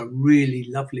was a really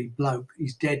lovely bloke.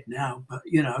 He's dead now, but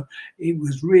you know, he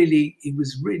was really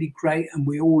great, and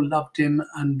we all loved him."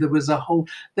 And there was a whole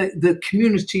the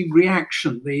community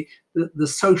reaction, the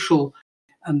social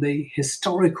and the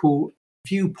historical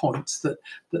viewpoints that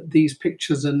these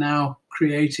pictures are now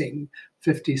creating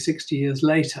 50, 60 years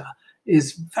later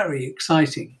is very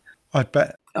exciting. I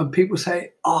bet. And people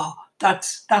say, "Oh,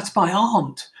 that's my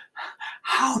aunt.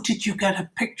 How did you get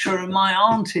a picture of my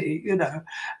auntie?" You know,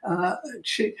 her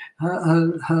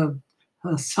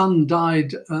son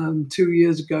died 2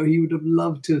 years ago. He would have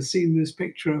loved to have seen this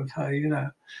picture of her. You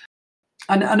know,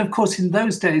 and of course in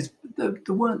those days there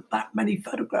weren't that many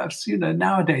photographs. You know,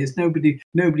 nowadays nobody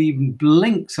even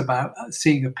blinks about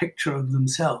seeing a picture of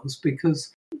themselves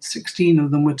because 16 of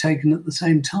them were taken at the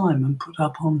same time and put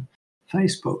up on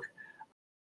Facebook.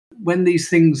 When these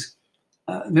things,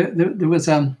 there was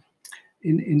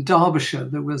in Derbyshire,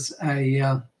 there was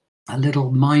a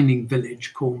little mining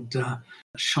village called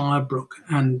Shirebrook,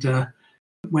 and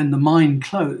when the mine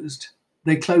closed,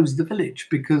 they closed the village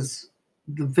because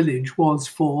the village was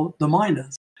for the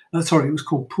miners. Sorry, it was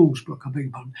called Poolsbrook, I beg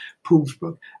your pardon,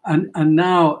 Poolsbrook. And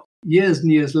now, years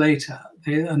and years later,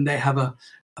 they have a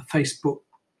Facebook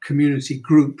community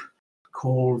group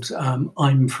called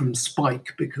I'm from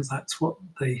Spike, because that's what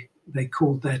they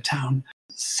called their town.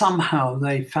 Somehow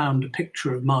they found a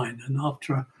picture of mine, and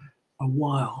after a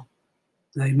while,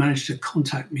 they managed to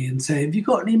contact me and say, have you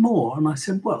got any more? And I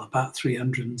said, well, about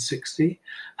 360.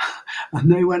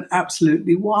 And they went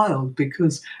absolutely wild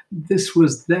because this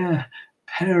was their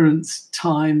parents'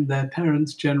 time, their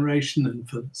parents' generation, and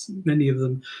for many of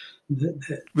them,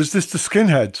 was this the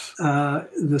skinheads?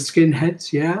 The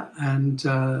skinheads, yeah, and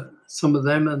some of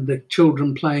them, and the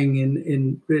children playing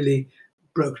in really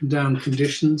broken down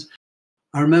conditions.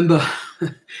 I remember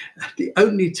the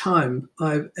only time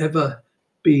I've ever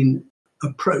been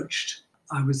approached,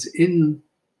 I was in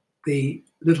the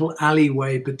little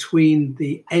alleyway between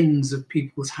the ends of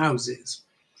people's houses.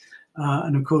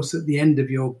 And of course, at the end of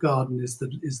your garden is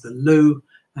the loo,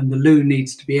 and the loo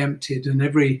needs to be emptied. And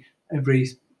every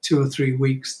 2 or 3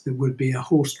 weeks, there would be a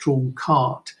horse-drawn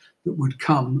cart that would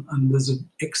come, and there's an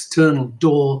external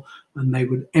door, and they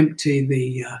would empty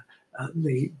the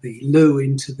loo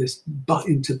into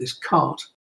this cart.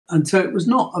 And so it was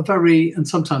not a very, and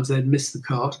sometimes they'd miss the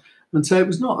cart, and so it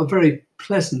was not a very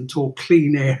pleasant or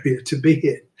clean area to be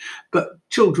in. But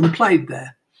children played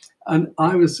there. And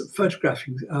I was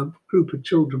photographing a group of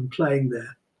children playing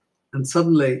there. And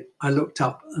suddenly I looked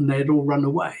up and they had all run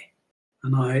away.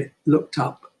 And I looked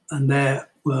up and there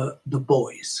were the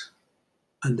boys.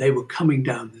 And they were coming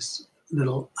down this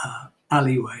little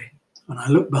alleyway. And I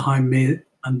looked behind me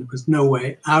and there was no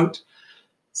way out.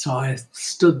 So I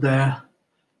stood there,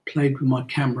 played with my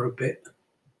camera a bit.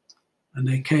 And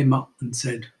they came up and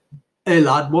said, hey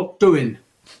lad, what doing?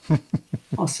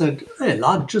 I said, hey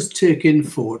lad, just taking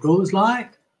photos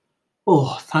like.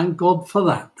 Oh, thank God for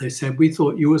that. They said, we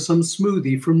thought you were some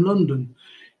smoothie from London.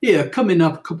 Here, come in,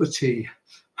 have a cup of tea.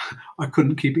 I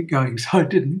couldn't keep it going, so I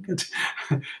didn't. But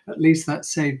at least that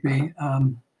saved me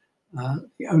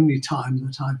the only time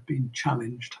that I've been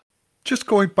challenged. Just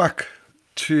going back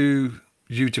to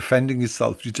you defending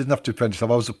yourself, you didn't have to defend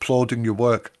yourself. I was applauding your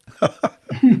work.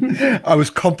 I was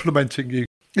complimenting you.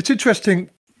 It's interesting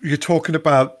you're talking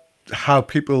about how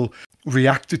people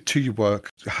reacted to your work,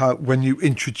 how when you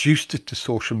introduced it to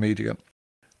social media.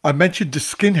 I mentioned the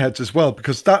skinheads as well,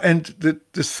 because that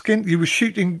you were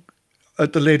shooting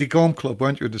at the Lady Gorm Club,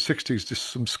 weren't you, in the 60s, just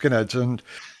some skinheads, and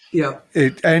yeah,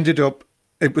 it ended up,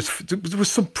 there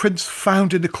was some prints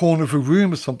found in the corner of a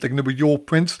room or something, and they were your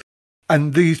prints,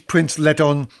 and these prints led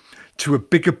on to a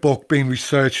bigger book being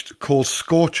researched called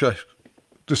Scorcher,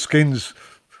 the Skins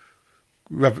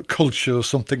Culture or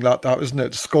something like that, isn't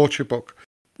it? The Scorcher book.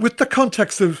 With the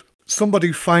context of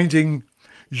somebody finding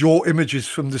your images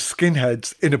from the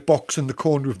skinheads in a box in the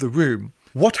corner of the room,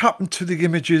 what happened to the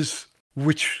images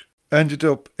which ended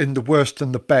up in the worst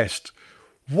and the best?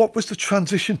 What was the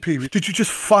transition period? Did you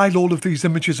just file all of these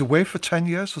images away for 10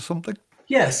 years or something?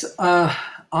 Yes,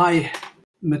 I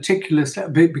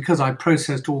meticulously, because I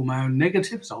processed all my own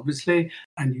negatives, obviously,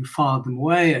 and you filed them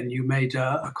away and you made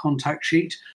a contact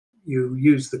sheet. You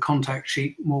use the contact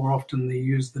sheet more often than you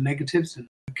use the negatives. And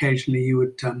occasionally you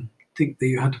would think that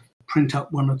you had to print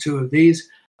up 1 or 2 of these.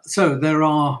 So there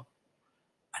are,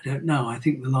 I don't know, I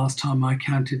think the last time I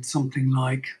counted something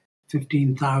like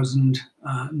 15,000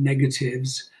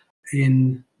 negatives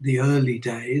in the early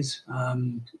days.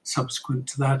 Subsequent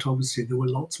to that, obviously, there were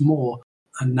lots more.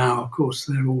 And now, of course,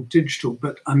 they're all digital.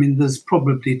 But, I mean, there's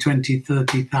probably 20,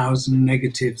 30,000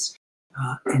 negatives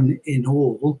in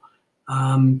all.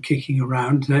 Kicking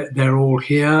around. They're all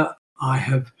here. I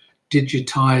have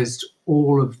digitized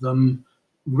all of them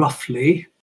roughly.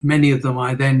 Many of them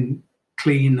I then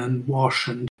clean and wash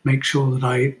and make sure that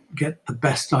I get the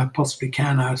best I possibly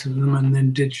can out of them, and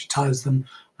then digitize them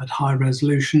at high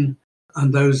resolution.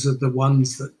 And those are the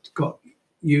ones that got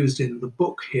used in the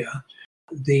book here.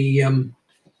 The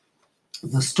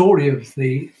story of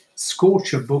the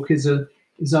Scorcher book is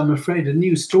I'm afraid, a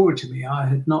new story to me. I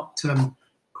had not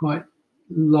quite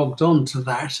logged on to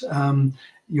that.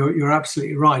 You're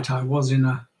absolutely right. I was in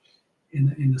a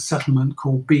settlement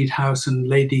called Bead House, and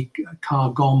Lady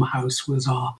Gorm House was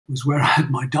where I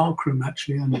had my darkroom,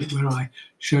 actually, and where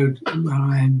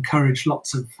I encouraged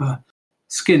lots of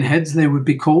skinheads, they would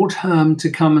be called, to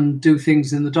come and do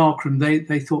things in the darkroom.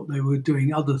 They thought they were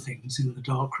doing other things in the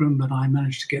darkroom, but I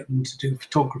managed to get them to do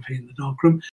photography in the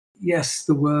darkroom. Yes,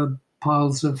 there were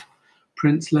piles of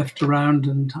prints left around,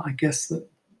 and I guess that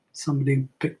somebody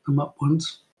picked them up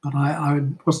once, but I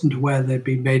wasn't aware they'd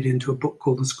been made into a book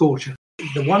called The Scorcher.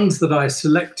 The ones that I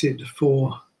selected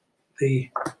for the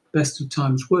best of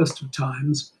times, worst of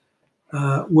times,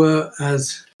 were,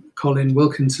 as Colin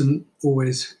Wilkinson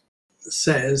always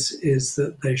says, is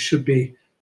that they should be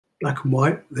black and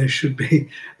white, they should be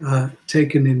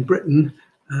taken in Britain,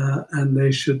 and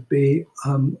they should be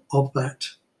of that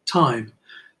time.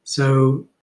 So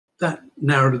that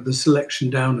narrowed the selection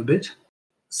down a bit.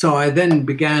 So I then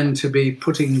began to be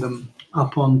putting them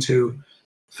up onto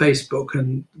Facebook,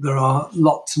 and there are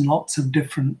lots and lots of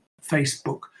different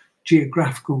Facebook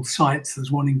geographical sites.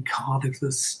 There's one in Cardiff,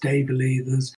 there's Staveley,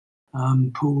 there's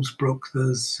Poolsbrook,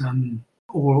 there's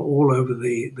all over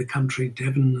the country,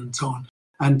 Devon and so on.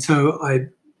 And so I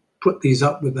put these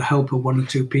up with the help of one or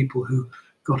two people who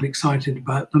got excited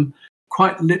about them.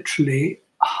 Quite literally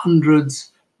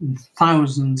hundreds and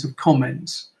thousands of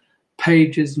comments,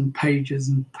 pages and pages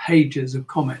and pages of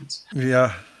comments.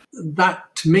 Yeah.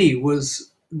 That to me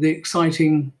was the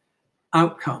exciting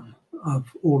outcome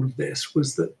of all of this,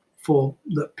 was that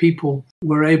people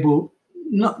were able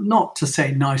not to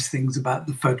say nice things about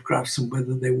the photographs and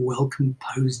whether they were well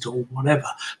composed or whatever,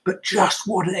 but just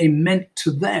what they meant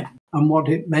to them and what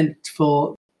it meant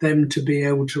for them to be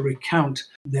able to recount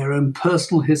their own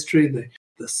personal history,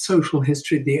 the social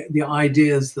history, the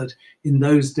ideas that in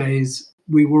those days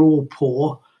we were all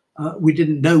poor. We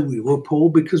didn't know we were poor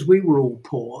because we were all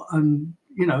poor, and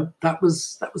that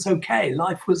was okay.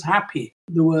 Life was happy.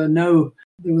 There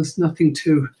was nothing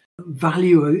to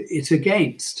value it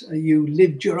against. You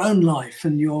lived your own life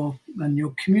and your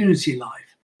community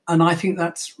life, and I think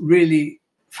that's really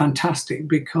fantastic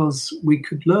because we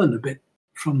could learn a bit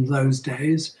from those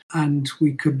days, and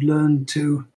we could learn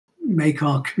to make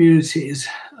our communities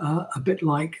a bit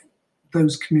like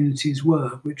those communities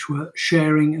were, which were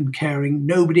sharing and caring.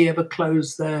 Nobody ever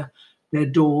closed their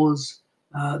doors,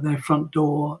 their front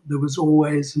door. There was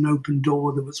always an open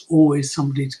door. There was always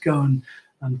somebody to go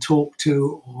and talk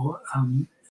to or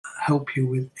help you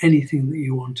with anything that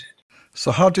you wanted.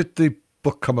 So how did the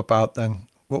book come about then?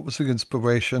 What was the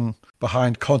inspiration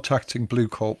behind contacting Blue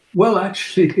Coat? Well,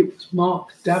 actually, it was Mark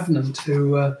Davenant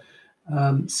who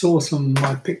saw some of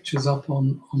my pictures up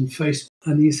on Facebook,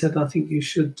 and he said, I think you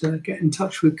should get in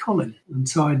touch with Colin. And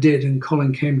so I did, and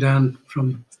Colin came down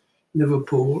from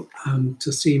Liverpool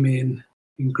to see me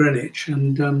in Greenwich,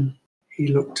 and he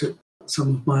looked at some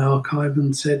of my archive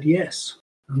and said yes.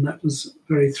 And that was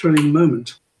a very thrilling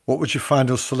moment. What was your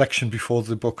final selection before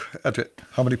the book edit?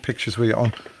 How many pictures were you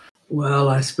on? Well,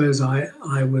 I suppose I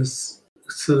was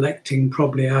selecting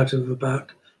probably out of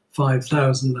about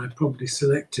 5,000. I probably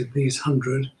selected these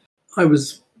 100. I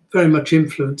was very much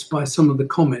influenced by some of the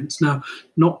comments. Now,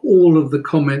 not all of the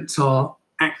comments are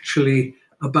actually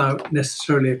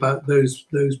necessarily about those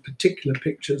particular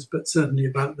pictures, but certainly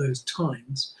about those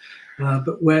times.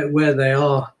 But where they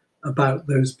are about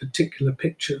those particular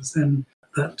pictures, then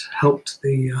that helped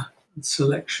the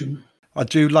selection. I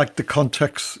do like the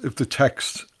context of the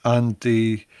text and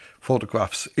the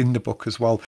photographs in the book as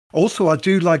well. Also, I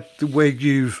do like the way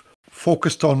you've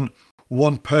focused on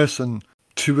one person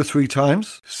 2 or 3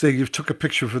 times. Say you've took a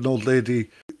picture of an old lady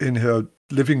in her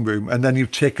living room and then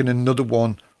you've taken another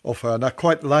one of her. And I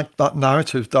quite like that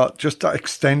narrative, that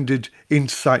extended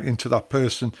insight into that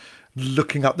person,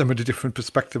 looking at them in a different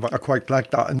perspective. I quite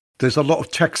like that. And there's a lot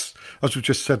of text, as we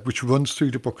just said, which runs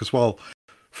through the book as well.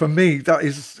 For me, that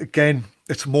is, again,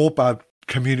 it's more about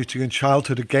community and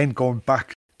childhood, again, going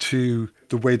back to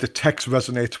the way the text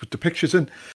resonates with the pictures.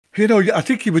 And, I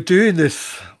think you were doing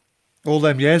this all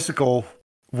them years ago,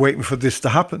 waiting for this to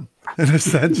happen, in a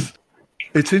sense.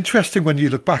 It's interesting when you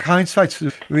look back. Hindsight's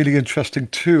a really interesting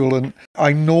tool. And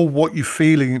I know what you're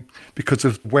feeling because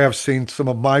of where I've seen some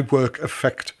of my work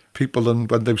affect people and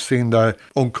when they've seen their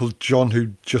Uncle John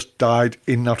who just died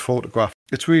in that photograph.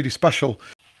 It's really special.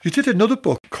 You did another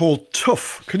book called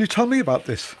Tough. Can you tell me about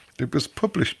this? It was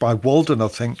published by Walden, I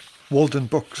think. Walden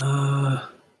Books.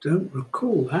 Don't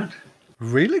recall that.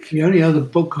 Really? The only other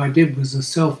book I did was a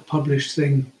self-published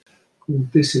thing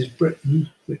called This Is Britain,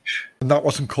 which... And that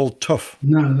wasn't called Tough?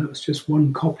 No, that was just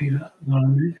one copy that I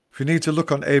made. If you need to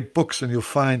look on Abe Books and you'll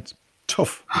find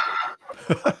Tough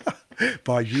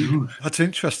by you. Gosh. That's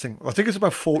interesting. I think it's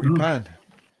about £40.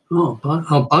 Oh,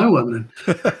 I'll buy one then.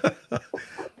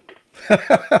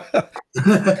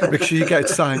 Make sure you get it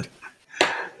signed.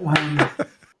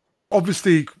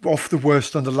 Obviously, off the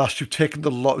worst and the last, you've taken a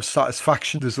lot of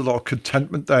satisfaction. There's a lot of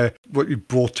contentment there, what you've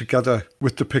brought together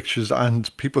with the pictures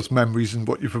and people's memories and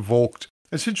what you've evoked.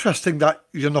 It's interesting that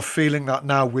you're not feeling that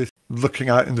now with looking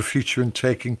out in the future and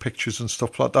taking pictures and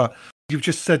stuff like that. You've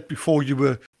just said before you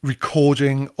were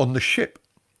recording on the ship.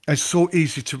 It's so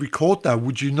easy to record now.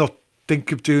 Would you not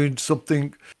think of doing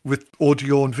something with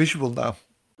audio and visual now?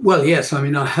 Well, yes. I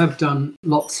mean, I have done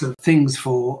lots of things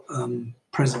for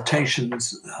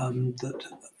presentations that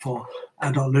for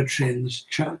adult literacy and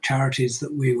the charities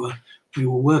that we were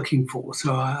working for.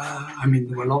 So, I mean,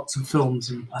 there were lots of films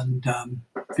and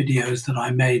videos that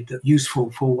I made that were useful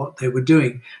for what they were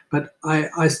doing. But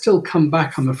I still come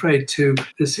back, I'm afraid, to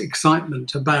this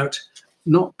excitement about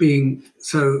not being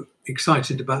so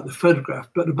excited about the photograph,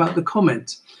 but about the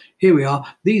comments. Here we are.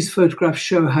 These photographs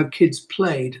show how kids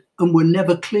played and were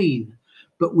never clean,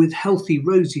 but with healthy,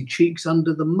 rosy cheeks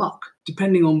under the muck.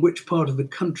 Depending on which part of the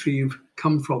country you've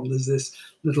come from, there's this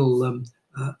little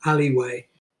alleyway.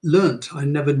 Learnt, I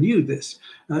never knew this.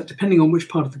 Depending on which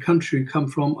part of the country you come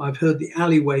from, I've heard the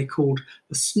alleyway called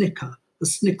a snicker, a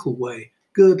snickle way,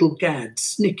 girdle gad,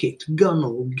 snicket,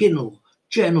 gunnel, ginnel,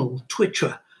 gennel,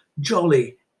 twitcher,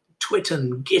 jolly,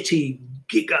 twitten, gitty,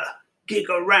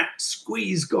 gigger rat,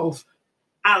 squeeze golf,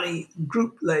 alley,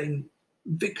 group lane,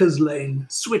 vickers lane,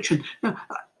 switching. Now,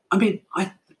 I mean,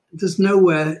 there's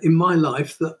nowhere in my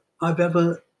life that I've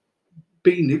ever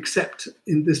been except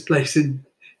in this place in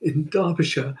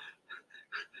Derbyshire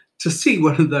to see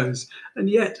one of those, and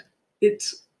yet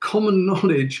it's common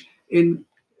knowledge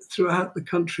throughout the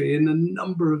country in a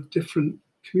number of different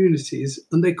communities,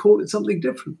 and they call it something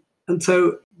different. And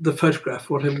so the photograph,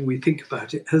 whatever we think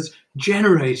about it, has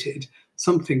generated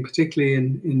something, particularly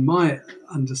in my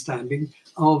understanding,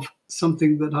 of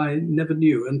something that I never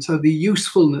knew. And so the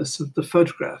usefulness of the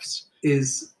photographs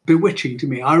is bewitching to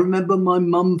me. I remember my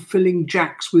mum filling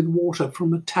jacks with water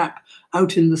from a tap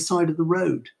out in the side of the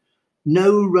road.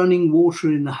 No running water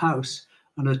in the house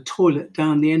and a toilet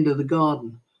down the end of the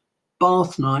garden.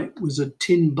 Bath night was a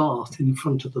tin bath in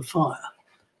front of the fire.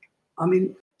 I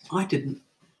mean,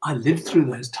 I lived through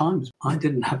those times. I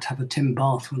didn't have to have a tin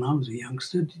bath when I was a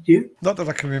youngster, did you? Not that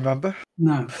I can remember.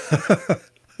 No.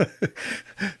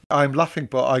 I'm laughing,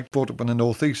 but I brought up in the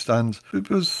northeast, and it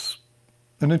was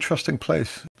an interesting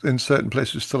place. In certain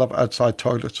places, still have outside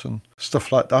toilets and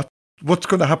stuff like that. What's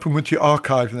going to happen with your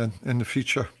archive then in the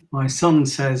future? My son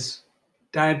says,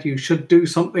 Dad, you should do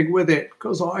something with it,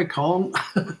 because I can't.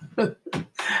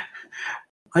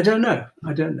 I don't know.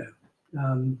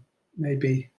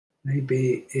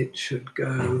 Maybe it should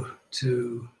go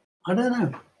to, I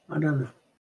don't know.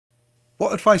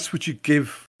 What advice would you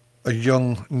give a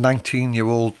young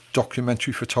 19-year-old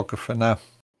documentary photographer now?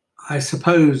 I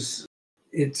suppose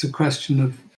it's a question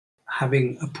of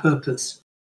having a purpose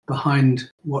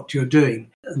behind what you're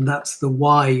doing, and that's the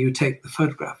why you take the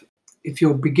photograph. If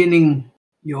you're beginning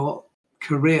your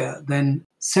career, then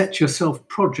set yourself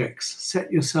projects,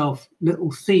 set yourself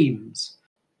little themes,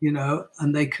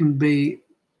 and they can be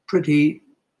pretty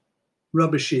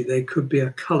rubbishy. They could be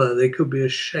a color, they could be a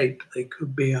shape, they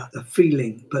could be a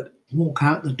feeling, but walk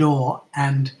out the door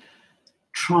and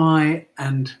try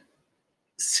and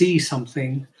see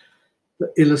something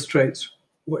that illustrates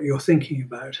what you're thinking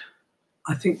about.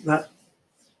 I think that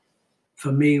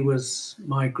for me was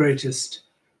my greatest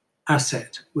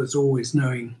asset, was always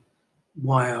knowing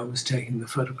why I was taking the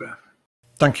photograph.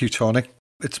 Thank you, Tony.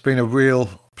 It's been a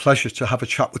real pleasure to have a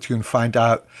chat with you and find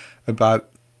out about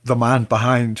the man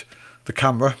behind the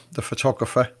camera, the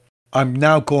photographer. I'm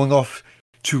now going off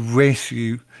to race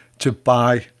you to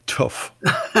buy Tough.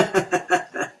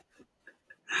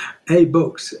 A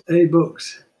books.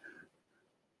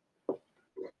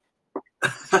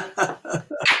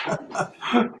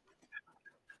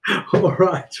 All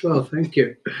right. Well, thank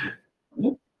you.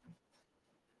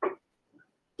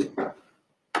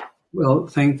 Well,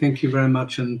 thank you very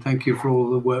much, and thank you for all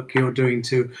the work you're doing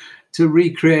to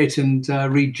recreate and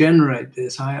regenerate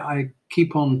this. I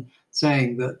keep on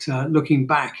saying that looking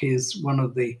back is one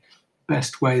of the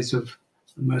best ways the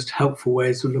most helpful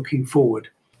ways of looking forward.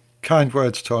 Kind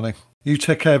words, Tony. You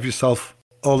take care of yourself.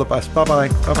 All the best. Bye-bye.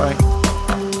 Bye-bye.